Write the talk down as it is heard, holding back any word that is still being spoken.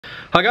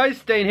Hi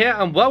guys, Dane here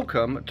and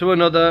welcome to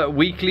another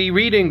weekly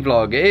reading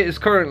vlog. It is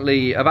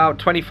currently about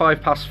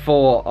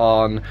 4:25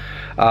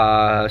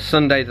 on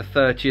Sunday the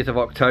 30th of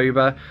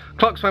October.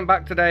 Clocks went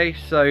back today,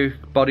 so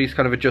body's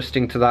kind of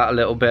adjusting to that a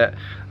little bit,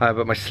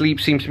 but my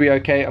sleep seems to be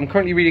okay. I'm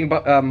currently reading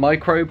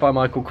Micro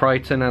by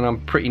Crichton and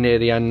I'm pretty near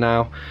the end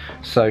now,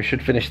 so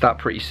should finish that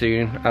pretty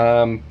soon.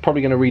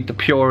 Probably going to read The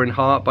Pure in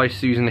Heart by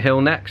Susan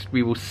Hill next,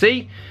 we will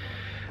see.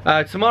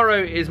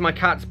 Tomorrow is my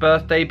cat's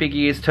birthday.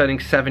 Biggie is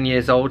turning 7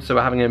 years old, so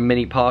we're having a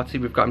mini party.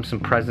 We've got him some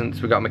presents,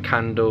 we've got him a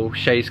candle,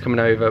 Shay's coming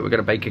over, we're going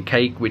to bake a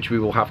cake which we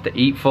will have to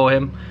eat for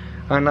him,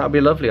 and that'll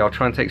be lovely. I'll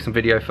try and take some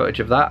video footage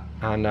of that,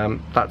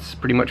 and that's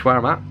pretty much where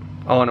I'm at.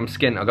 Oh, and I'm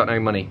skint, I've got no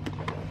money.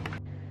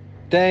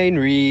 Dane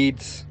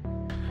reads.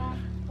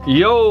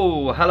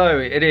 Yo, hello,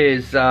 it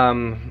is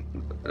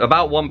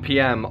about 1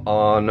 PM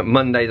on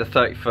Monday the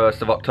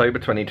 31st of October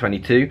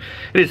 2022.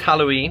 It is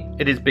Halloween,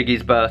 it is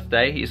Biggie's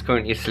birthday, he's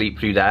currently asleep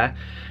through there.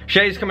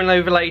 Shay's coming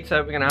over later,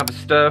 we're going to have a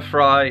stir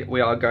fry,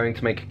 we are going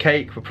to make a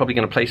cake, we're probably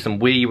going to play some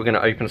Wii, we're going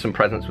to open some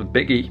presents with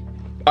Biggie.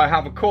 I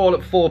have a call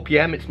at 4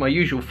 PM, it's my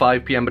usual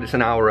 5 PM, but it's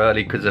an hour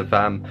early because of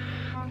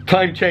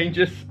time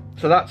changes,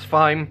 so that's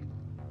fine.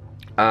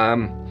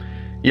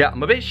 Yeah,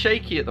 I'm a bit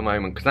shaky at the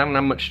moment because I haven't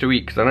had much to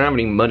eat because I don't have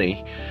any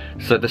money.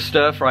 So the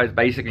stir fry is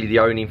basically the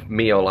only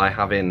meal I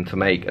have in to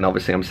make, and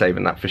obviously I'm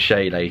saving that for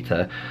Shay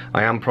later.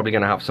 I am probably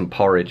going to have some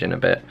porridge in a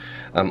bit.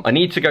 I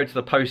need to go to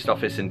the post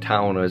office in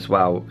town as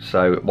well,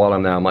 so while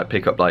I'm there I might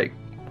pick up like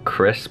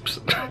crisps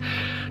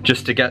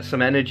just to get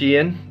some energy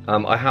in.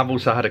 I have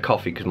also had a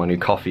coffee because my new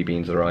coffee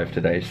beans arrived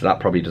today, so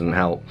that probably doesn't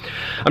help.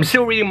 I'm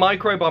still reading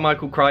Micro by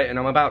Crichton.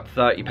 I'm about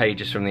 30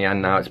 pages from the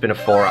end now. It's been a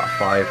 4 out of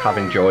 5, have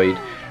enjoyed.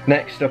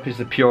 Next up is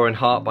The Pure in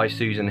Heart by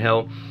Susan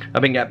Hill.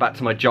 I've been getting back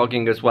to my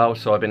jogging as well,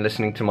 so I've been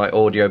listening to my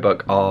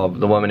audiobook of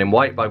The Woman in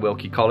White by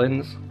Wilkie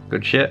Collins.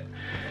 Good shit.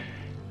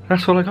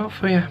 That's all I got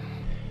for you.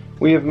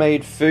 We have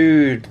made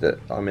food that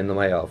I'm in the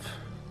way of.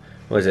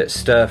 What is it?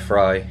 Stir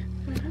fry.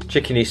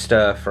 Chickeny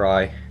stir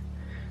fry.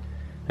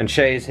 And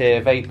Shay is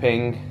here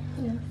vaping.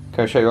 Yeah.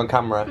 Can I show you on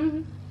camera?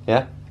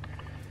 Yeah?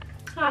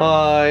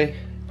 Hi.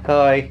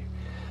 Hi.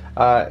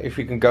 If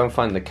we can go and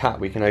find the cat,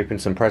 we can open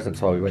some presents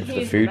while we wait for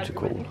the food to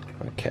cool.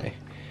 Okay.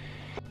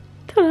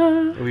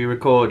 Ta-da! Are we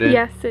recording?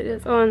 Yes, it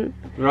is on.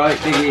 Right,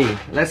 Biggie,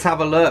 let's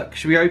have a look.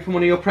 Should we open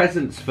one of your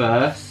presents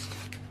first?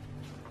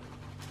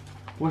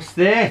 What's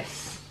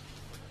this?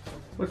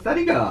 What's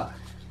Daddy got?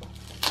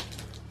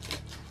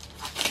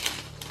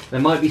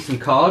 There might be some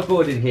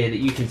cardboard in here that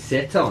you can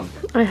sit on.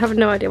 I have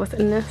no idea what's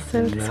in this,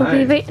 so this will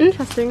be very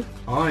interesting.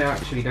 I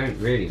actually don't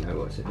really know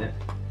what's in it.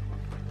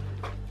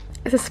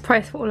 It's a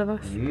surprise for all of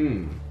us.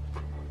 You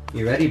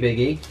ready,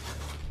 Biggie?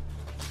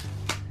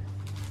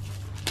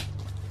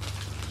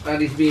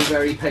 Daddy's being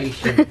very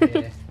patient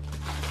here.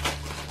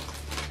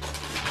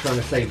 Trying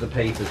to save the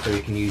paper so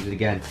he can use it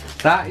again.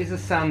 That is a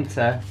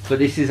Santa, but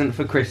this isn't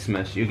for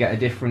Christmas. You get a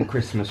different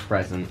Christmas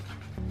present.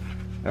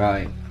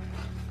 Right.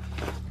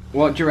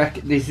 What do you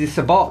reckon? Is this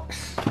a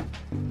box?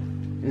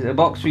 Is it a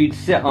box for you to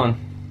sit on?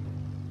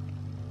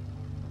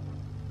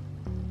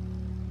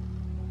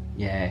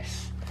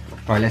 Yes.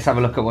 Right, let's have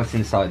a look at what's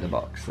inside the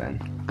box then.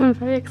 I'm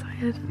very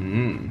excited.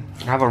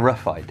 I have a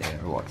rough idea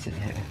of what's in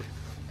here.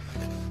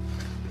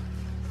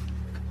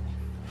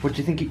 What do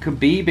you think it could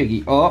be,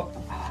 Biggie? Oh!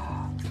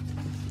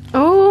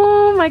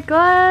 Oh my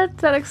god,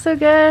 that looks so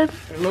good.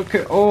 Look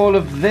at all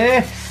of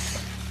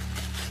this!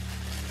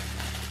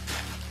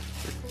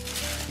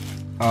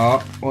 Oh,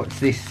 what's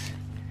this?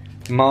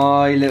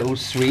 My Little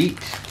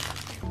Sweet.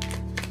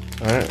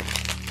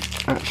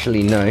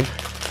 Actually, no.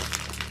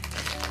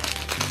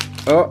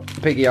 Oh,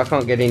 Biggie, I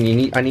can't get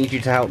in. I need you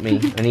to help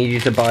me. I need you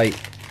to bite.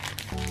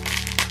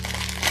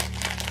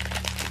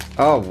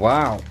 Oh,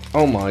 wow.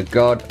 Oh my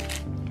god.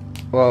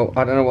 Well,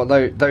 I don't know what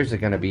those are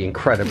going to be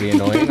incredibly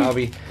annoying. I'll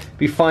be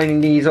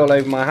finding these all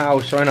over my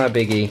house, won't I,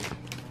 Biggie?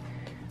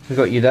 We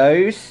got you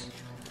those.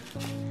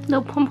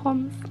 No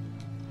pom-poms.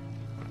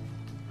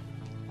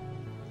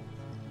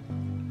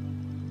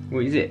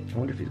 What is it? I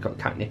wonder if it's got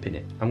catnip in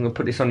it. I'm going to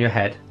put this on your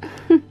head.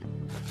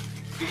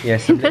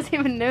 Yes. He doesn't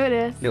even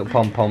notice. Little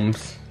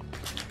pom-poms.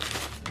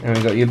 And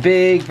we've got your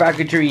big bag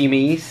of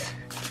dreamies.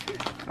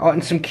 Oh,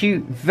 and some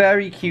cute,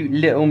 very cute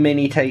little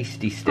mini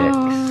tasty sticks.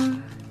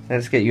 Aww.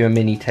 Let's get you a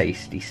mini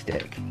tasty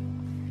stick.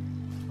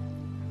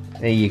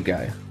 There you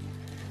go.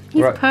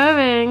 He's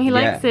purring, he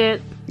likes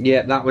it.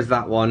 Yeah, that was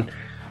that one.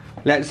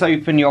 Let's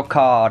open your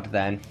card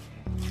then.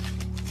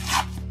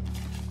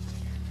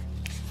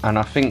 And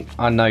I think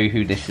I know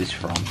who this is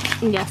from.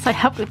 Yes, I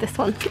helped with this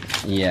one.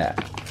 Yeah.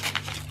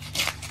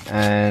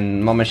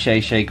 And Mama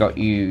Shay got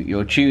you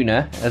your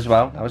tuna as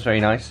well. That was very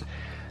nice.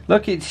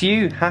 Look, it's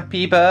you.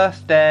 Happy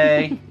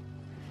birthday.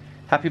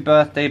 Happy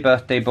birthday,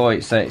 birthday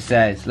boy. So it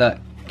says, look,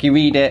 can you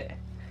read it?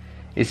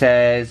 It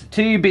says,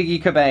 to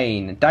Biggie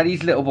Cobain,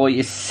 Daddy's little boy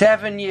is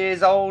 7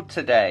 years old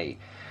today.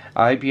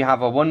 I hope you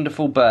have a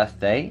wonderful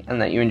birthday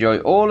and that you enjoy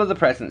all of the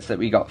presents that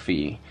we got for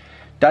you.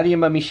 Daddy and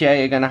Mummy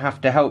Shay are going to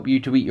have to help you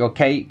to eat your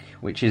cake,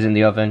 which is in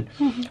the oven.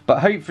 But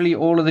hopefully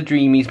all of the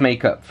dreamies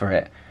make up for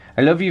it.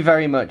 I love you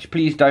very much.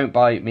 Please don't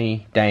bite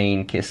me.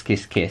 Dane, kiss,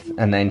 kiss, kiss.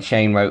 And then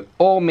Shane wrote,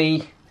 or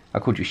me. I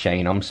called you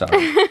Shane, I'm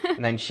sorry.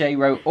 And then Shay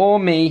wrote, or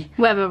me.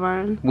 Whatever,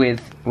 Ryan.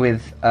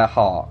 With a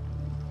heart.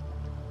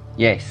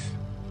 Yes.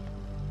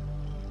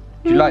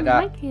 Do you like that?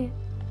 I like it.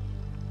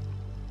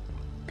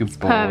 Good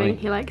boy. Purring,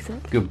 he likes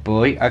it. Good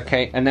boy.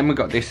 Okay, and then we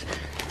got this.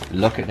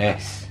 Look at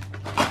this.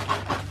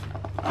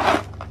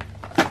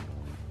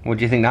 What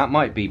do you think that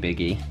might be,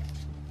 Biggie?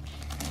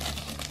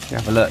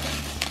 Have a look.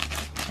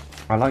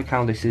 I like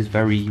how this is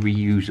very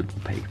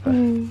reusable paper.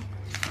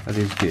 That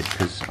is good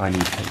because I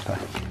need paper.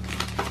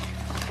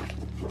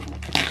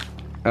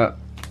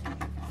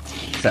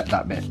 Except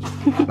that bit.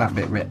 That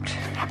bit ripped.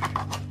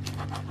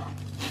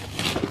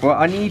 Well,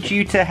 I need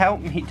you to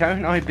help me,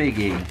 don't I,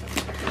 Biggie?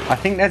 I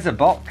think there's a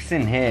box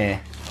in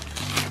here.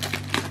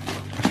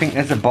 I think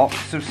there's a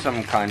box of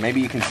some kind.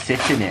 Maybe you can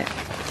sit in it.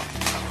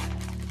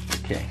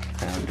 Okay,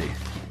 that'll do.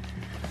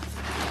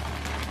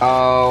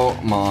 Oh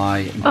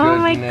my goodness. Oh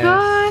my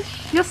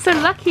gosh. You're so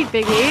lucky,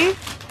 Biggie.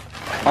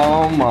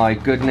 Oh my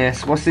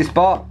goodness. What's this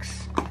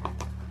box?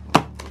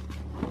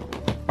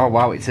 Oh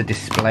wow, it's a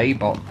display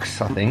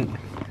box, I think.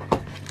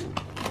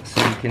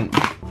 So you can...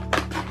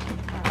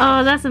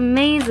 Oh, that's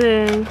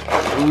amazing.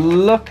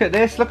 Look at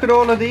this. Look at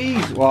all of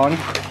these. 1,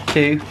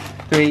 2,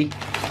 3,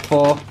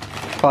 4,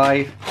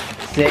 5,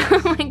 6.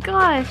 Oh my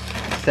gosh.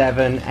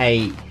 7,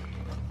 8.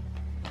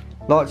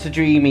 Lots of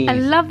dreamies. I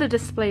love the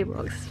display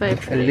box. It's very A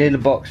pretty. little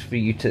box for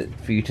you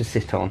to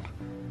sit on.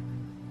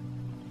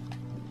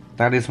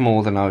 That is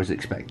more than I was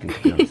expecting,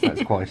 to be honest.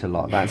 That's quite a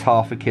lot. That's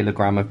half a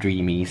kilogram of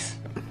dreamies.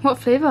 What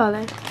flavour are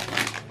they?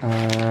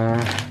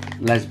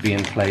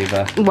 Lesbian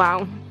flavour.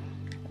 Wow.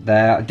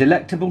 They're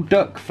delectable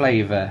duck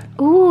flavour.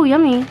 Ooh,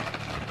 yummy.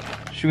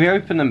 Should we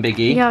open them,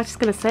 Biggie? Yeah, I was just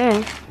gonna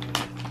say.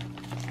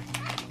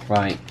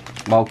 Right.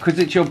 Well, because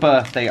it's your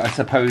birthday, I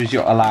suppose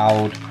you're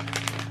allowed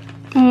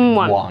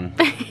one.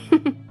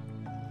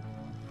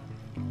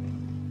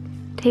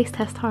 Taste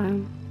test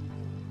time.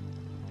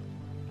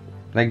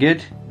 They're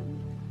good?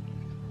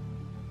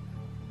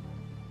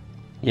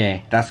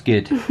 Yeah, that's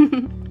good.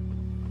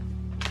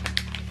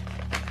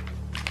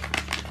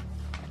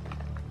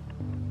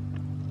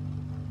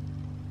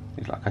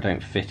 It's like I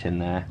don't fit in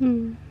there.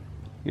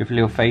 Your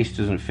little face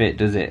doesn't fit,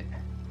 does it?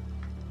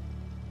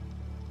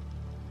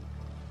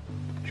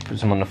 Just put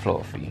some on the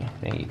floor for you.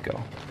 There you go.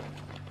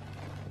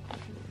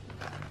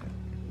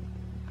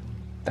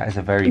 That is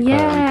a very purry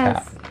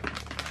cat.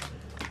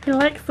 He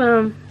likes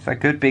them. Is that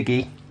good,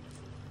 Biggie?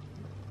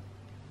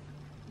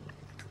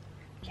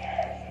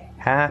 Yeah.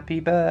 Happy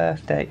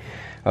birthday.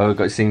 Oh, we've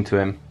got to sing to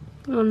him.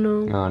 Oh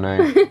no. Oh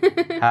no.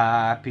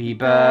 Happy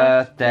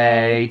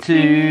birthday to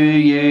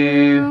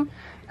you.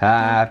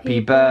 Happy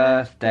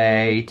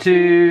birthday to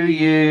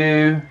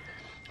you.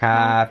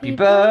 Happy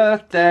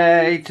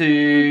birthday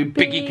to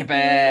Biggie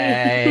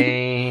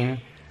Cobain.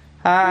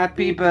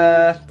 Happy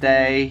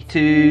birthday to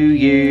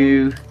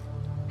you.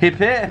 Hip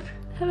hip.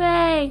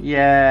 Hooray.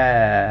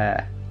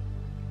 Yeah.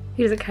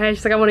 He doesn't care.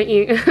 She's like, I want to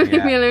eat.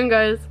 Leave me alone,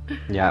 guys.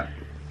 Yeah.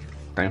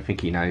 Don't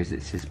think he knows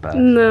it's his birthday.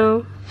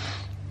 No.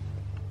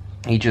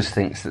 He just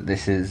thinks that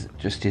this is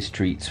just his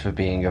treats for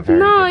being a very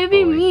No, good you'd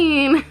be boy.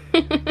 mean.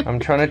 I'm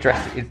trying to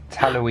dress. It's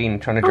Halloween.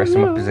 Trying to dress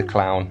him up as a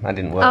clown. That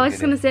didn't work. I was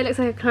just gonna say it looks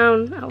like a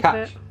clown outfit.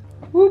 Catch.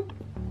 Whoop.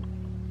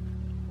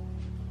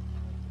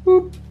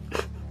 Whoop.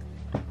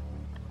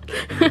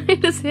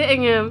 Just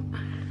hitting him.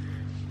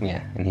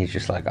 Yeah, and he's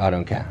just like, I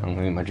don't care. I'm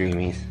gonna eat my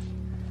dreamies.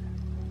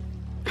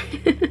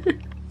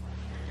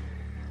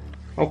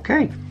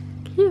 Okay.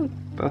 Cute.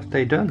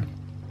 Birthday done.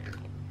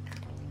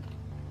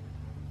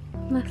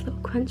 Nice little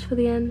crunch for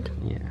the end.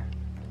 Yeah.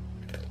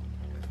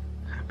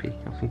 Happy.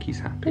 I think he's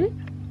happy. Really?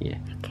 Yeah.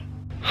 Okay.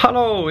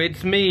 Hello,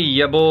 it's me,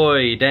 your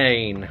boy,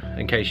 Dane,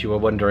 in case you were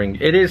wondering.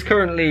 It is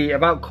currently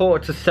about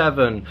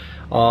 6:45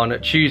 on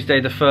Tuesday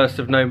the 1st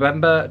of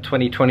November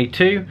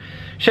 2022.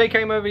 Shay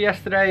came over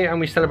yesterday and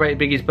we celebrated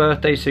Biggie's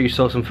birthday, so you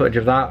saw some footage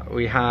of that.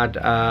 We had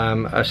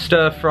a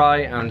stir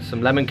fry and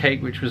some lemon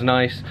cake, which was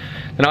nice.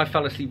 Then I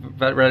fell asleep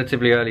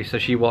relatively early, so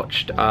she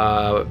watched,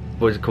 what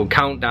was it called,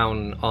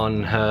 Countdown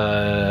on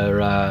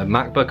her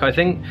MacBook, I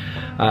think,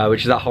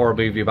 which is that horror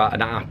movie about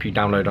an app you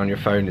download on your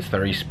phone. It's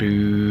very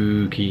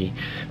spooky.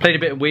 Played a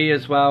bit of Wii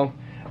as well.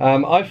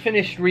 I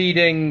finished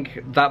reading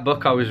that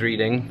book I was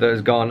reading that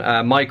has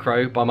gone,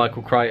 Micro by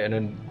Michael Crichton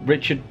and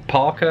Richard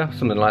Parker,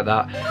 something like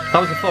that. That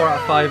was a 4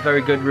 out of 5,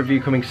 very good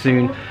review coming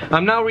soon.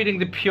 I'm now reading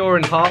The Pure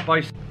in Heart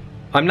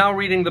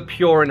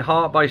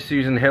by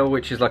Susan Hill,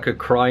 which is like a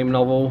crime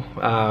novel.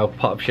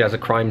 She has a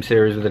crime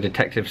series with a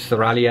detective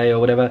Serralier or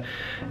whatever.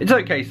 It's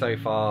okay so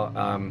far.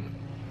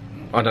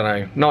 I don't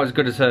know, not as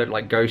good as her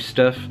like ghost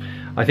stuff.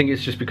 I think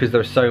it's just because there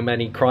are so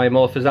many crime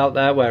authors out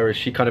there, whereas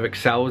she kind of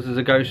excels as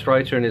a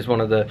ghostwriter and is one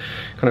of the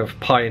kind of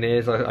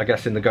pioneers, I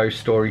guess, in the ghost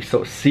story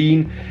sort of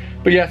scene.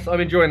 But yes, I'm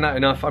enjoying that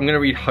enough. I'm going to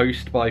read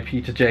Host by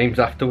Peter James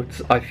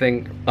afterwards, I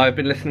think. I've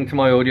been listening to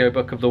my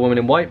audiobook of The Woman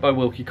in White by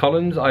Wilkie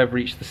Collins. I have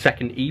reached the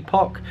second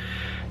epoch.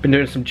 Been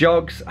doing some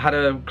jogs, had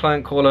a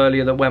client call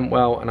earlier that went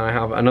well, and I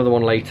have another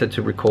one later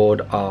to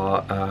record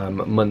our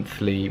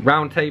monthly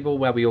roundtable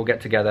where we all get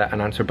together and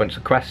answer a bunch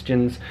of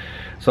questions.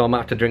 So I'm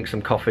gonna have to drink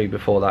some coffee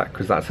before that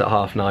because that's at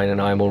 9:30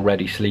 and I'm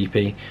already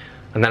sleepy.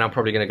 And then I'm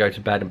probably gonna go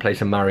to bed and play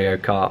some Mario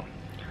Kart.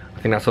 I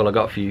think that's all I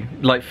got for you.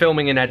 Like,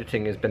 filming and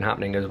editing has been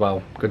happening as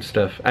well. Good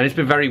stuff. And it's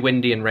been very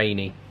windy and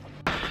rainy.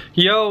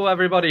 Yo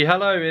everybody,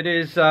 hello. It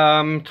is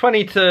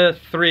 20 to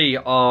 3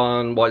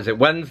 on, what is it,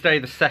 Wednesday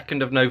the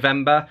 2nd of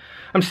November.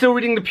 I'm still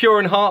reading The Pure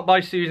in Heart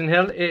by Susan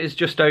Hill. It is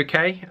just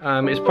okay.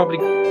 It's probably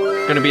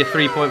going to be a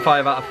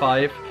 3.5 out of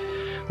 5.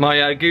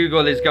 My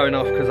Google is going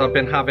off because I've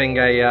been having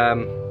a,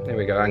 here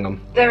we go, hang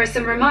on. There are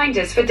some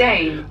reminders for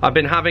Dane. I've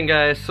been having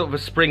a sort of a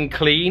spring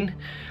clean.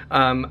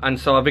 And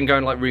so I've been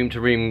going like room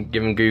to room,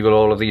 giving Google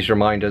all of these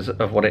reminders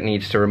of what it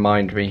needs to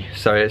remind me.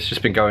 So it's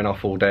just been going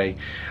off all day.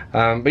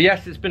 But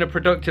yes, it's been a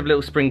productive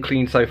little spring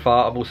clean so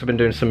far. I've also been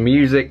doing some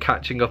music,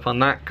 catching up on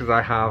that, because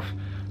I have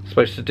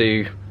supposed to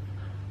do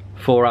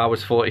 4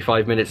 hours,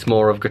 45 minutes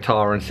more of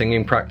guitar and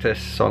singing practice.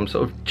 So I'm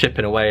sort of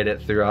chipping away at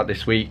it throughout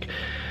this week.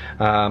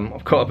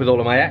 I've caught up with all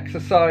of my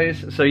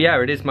exercise, so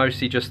yeah, it is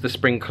mostly just the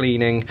spring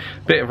cleaning,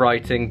 bit of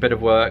writing, bit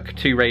of work,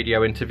 2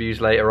 radio interviews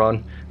later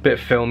on, bit of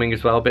filming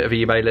as well, bit of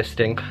eBay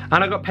listing,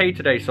 and I got paid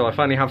today, so I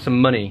finally have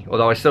some money,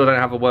 although I still don't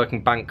have a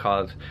working bank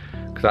card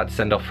because I had to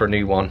send off for a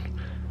new one.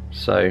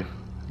 So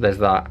there's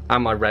that,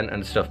 and my rent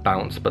and stuff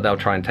bounced, but they'll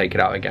try and take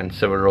it out again,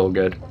 so we're all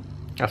good.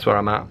 That's where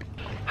I'm at.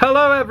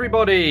 Hello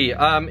everybody,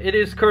 it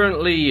is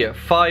currently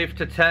 5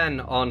 to 10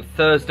 on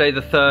Thursday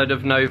the 3rd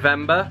of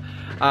November.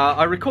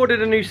 I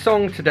recorded a new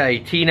song today,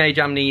 Teenage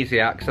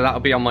Amnesiac, so that'll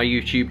be on my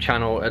YouTube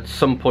channel at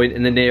some point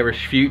in the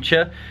nearest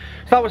future.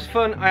 So that was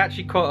fun. I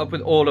actually caught up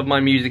with all of my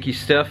music-y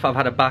stuff. I've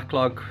had a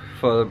backlog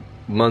for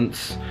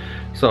months,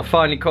 so I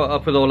finally caught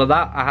up with all of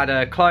that. I had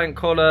a client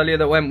call earlier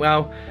that went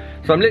well.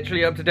 So I'm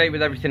literally up to date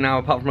with everything now,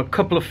 apart from a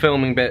couple of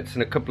filming bits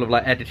and a couple of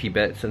like edity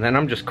bits, and then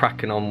I'm just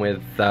cracking on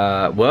with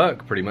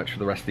work pretty much for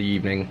the rest of the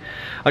evening.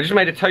 I just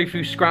made a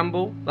tofu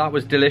scramble. That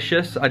was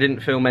delicious. I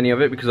didn't film any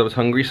of it because I was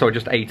hungry, so I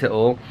just ate it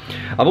all.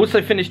 I've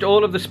also finished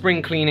all of the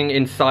spring cleaning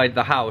inside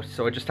the house,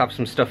 so I just have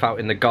some stuff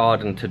out in the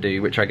garden to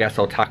do, which I guess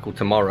I'll tackle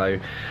tomorrow.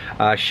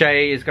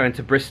 Shay is going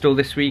to Bristol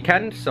this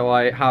weekend, so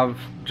I have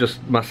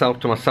just myself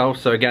to myself,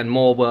 so again,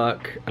 more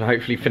work and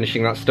hopefully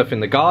finishing that stuff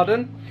in the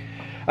garden.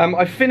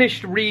 I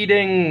finished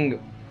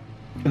reading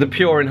The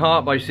Pure in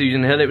Heart by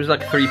Susan Hill. It was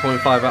like a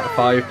 3.5 out of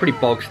 5, pretty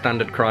bog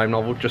standard crime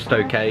novel, just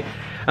okay.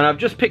 And I've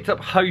just picked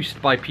up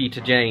Host by Peter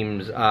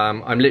James.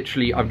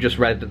 I've just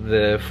read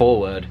the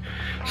foreword,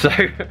 so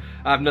I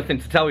have nothing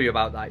to tell you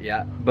about that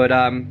yet. But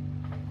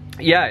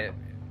yeah,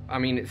 I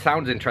mean, it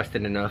sounds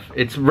interesting enough.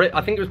 I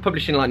think it was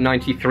published in like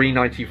 93,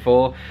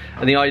 94,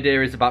 and the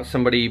idea is about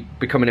somebody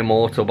becoming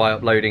immortal by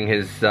uploading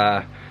his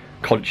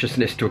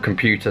consciousness to a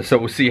computer, so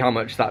we'll see how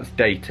much that's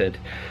dated.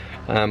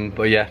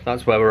 But yeah,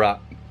 that's where we're at.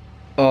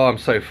 Oh, I'm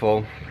so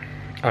full.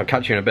 I'll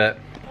catch you in a bit.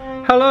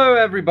 Hello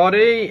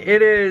everybody,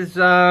 it is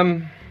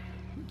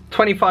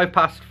 25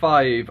 past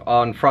 5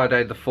 on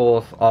Friday the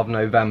 4th of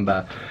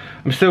November.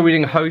 I'm still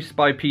reading Host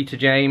by Peter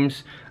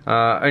James.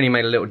 Only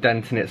made a little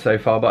dent in it so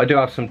far, but I do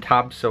have some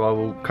tabs, so I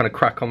will kind of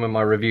crack on with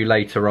my review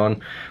later on.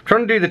 I'm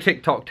trying to do the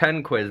TikTok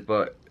 10 quiz,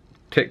 but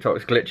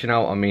TikTok's glitching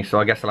out on me,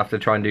 so I guess I'll have to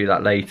try and do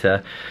that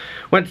later.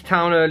 Went to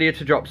town earlier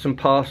to drop some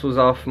parcels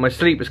off. My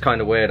sleep was kind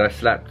of weird. I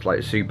slept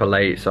like super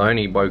late, so I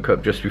only woke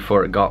up just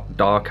before it got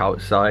dark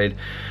outside.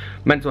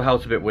 Mental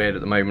health's a bit weird at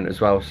the moment as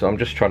well, so I'm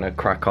just trying to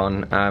crack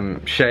on.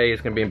 Shay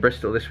is going to be in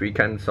Bristol this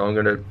weekend, so I'm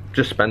going to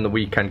just spend the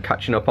weekend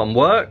catching up on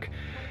work,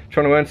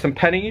 trying to earn some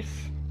pennies,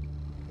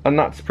 and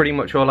that's pretty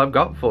much all I've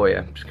got for you.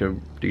 I'm just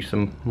going to do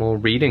some more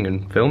reading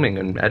and filming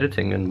and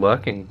editing and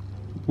working.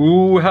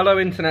 Ooh, hello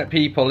internet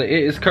people. It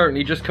is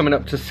currently just coming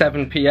up to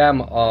 7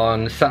 PM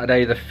on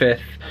Saturday the 5th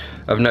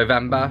of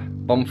November,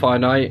 bonfire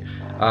night.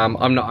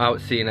 I'm not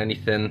out seeing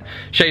anything.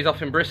 Shay's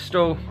off in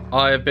Bristol.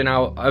 I have been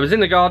out, I was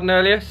in the garden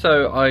earlier,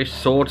 so I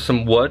sawed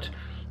some wood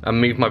and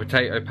moved my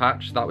potato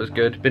patch. That was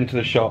good. Been to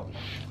the shop.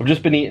 I've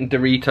just been eating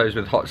Doritos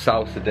with hot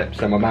salsa dip,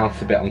 so my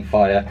mouth's a bit on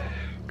fire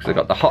because I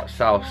got the hot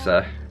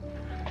salsa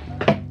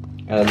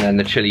and then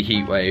the chili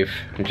heat wave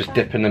and just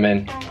dipping them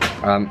in.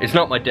 It's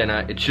not my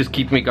dinner, it's just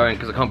keeping me going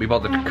because I can't be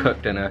bothered to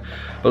cook dinner.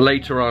 But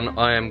later on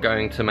I am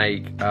going to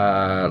make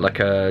like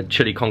a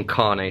chili con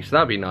carne, so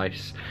that'd be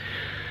nice.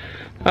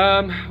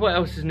 What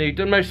else is new?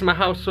 Done most of my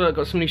housework,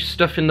 got some new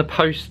stuff in the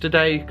post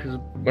today because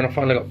when I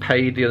finally got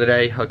paid the other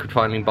day I could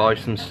finally buy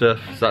some stuff,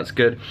 so that's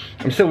good.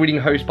 I'm still reading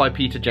Host by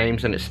Peter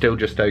James and it's still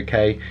just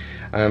okay.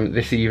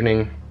 This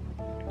evening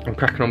I'm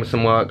cracking on with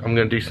some work. I'm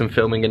going to do some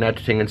filming and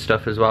editing and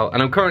stuff as well.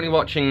 And I'm currently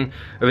watching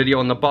a video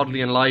on the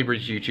Bodleian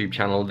Library's YouTube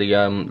channel, the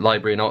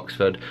library in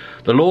Oxford.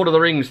 The Lord of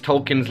the Rings,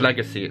 Tolkien's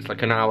Legacy. It's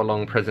like an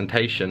hour-long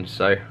presentation,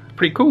 so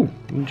pretty cool.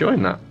 I'm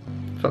enjoying that.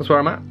 So that's where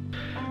I'm at.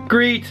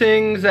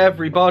 Greetings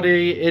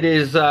everybody, it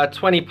is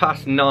 20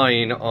 past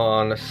 9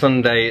 on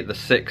Sunday the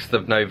 6th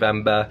of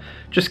November.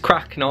 Just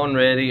cracking on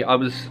really. I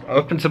was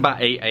up until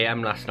about 8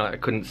 AM last night, I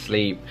couldn't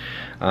sleep.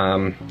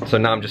 So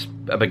now I'm just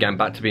again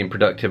back to being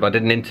productive. I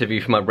did an interview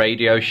for my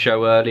radio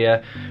show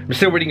earlier. I'm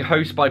still reading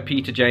Host by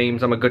Peter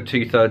James. I'm a good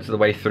 2/3 of the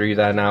way through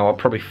there now. I'll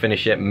probably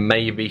finish it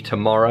maybe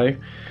tomorrow,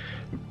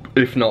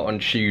 if not on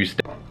Tuesday.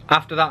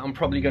 After that, I'm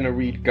probably going to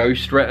read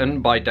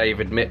Ghostwritten by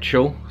David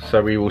Mitchell,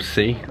 so we will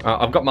see.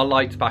 I've got my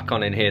lights back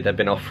on in here, they've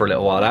been off for a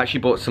little while. I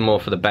actually bought some more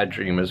for the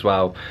bedroom as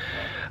well.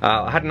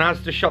 I had an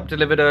Asda shop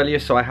delivered earlier,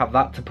 so I have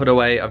that to put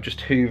away. I've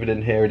just hoovered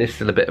in here, it is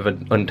still a bit of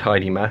an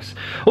untidy mess.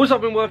 Also,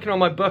 I've been working on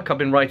my book, I've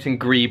been writing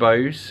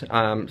Grebos,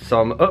 so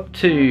I'm up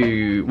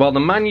to, well, the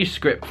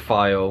manuscript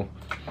file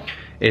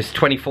is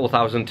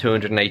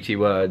 24,280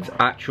 words.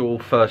 Actual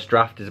first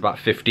draft is about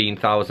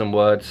 15,000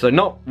 words, so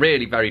not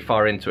really very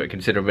far into it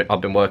considering I've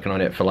been working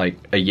on it for like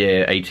a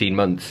year, 18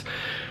 months.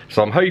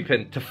 So I'm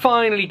hoping to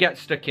finally get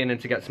stuck in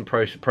and to get some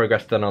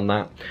progress done on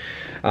that.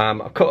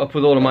 I've caught up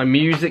with all of my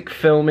music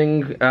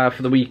filming for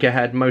the week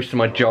ahead, most of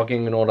my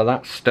jogging and all of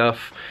that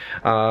stuff.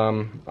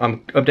 I'm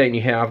updating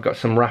you here, I've got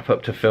some wrap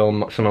up to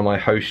film, some of my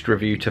host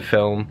review to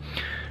film.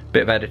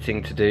 Bit of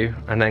editing to do,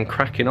 and then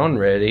cracking on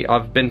really.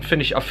 I've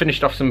finished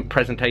off some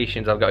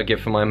presentations I've got to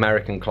give for my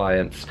American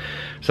clients,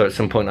 so at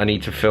some point I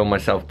need to film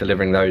myself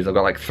delivering those. I've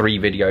got like 3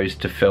 videos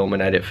to film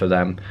and edit for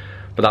them,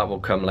 but that will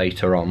come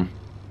later on.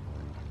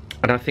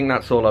 And I think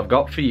that's all I've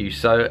got for you.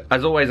 So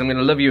as always, I'm going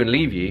to love you and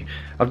leave you.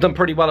 I've done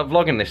pretty well at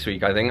vlogging this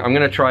week, I think. I'm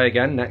going to try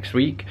again next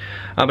week.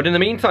 But in the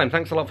meantime,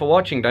 thanks a lot for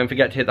watching. Don't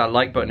forget to hit that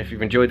like button if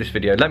you've enjoyed this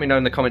video. Let me know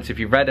in the comments if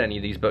you've read any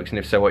of these books, and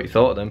if so, what you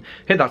thought of them.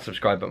 Hit that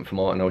subscribe button for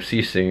more, and I'll see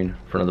you soon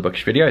for another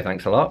bookish video.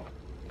 Thanks a lot.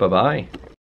 Bye-bye.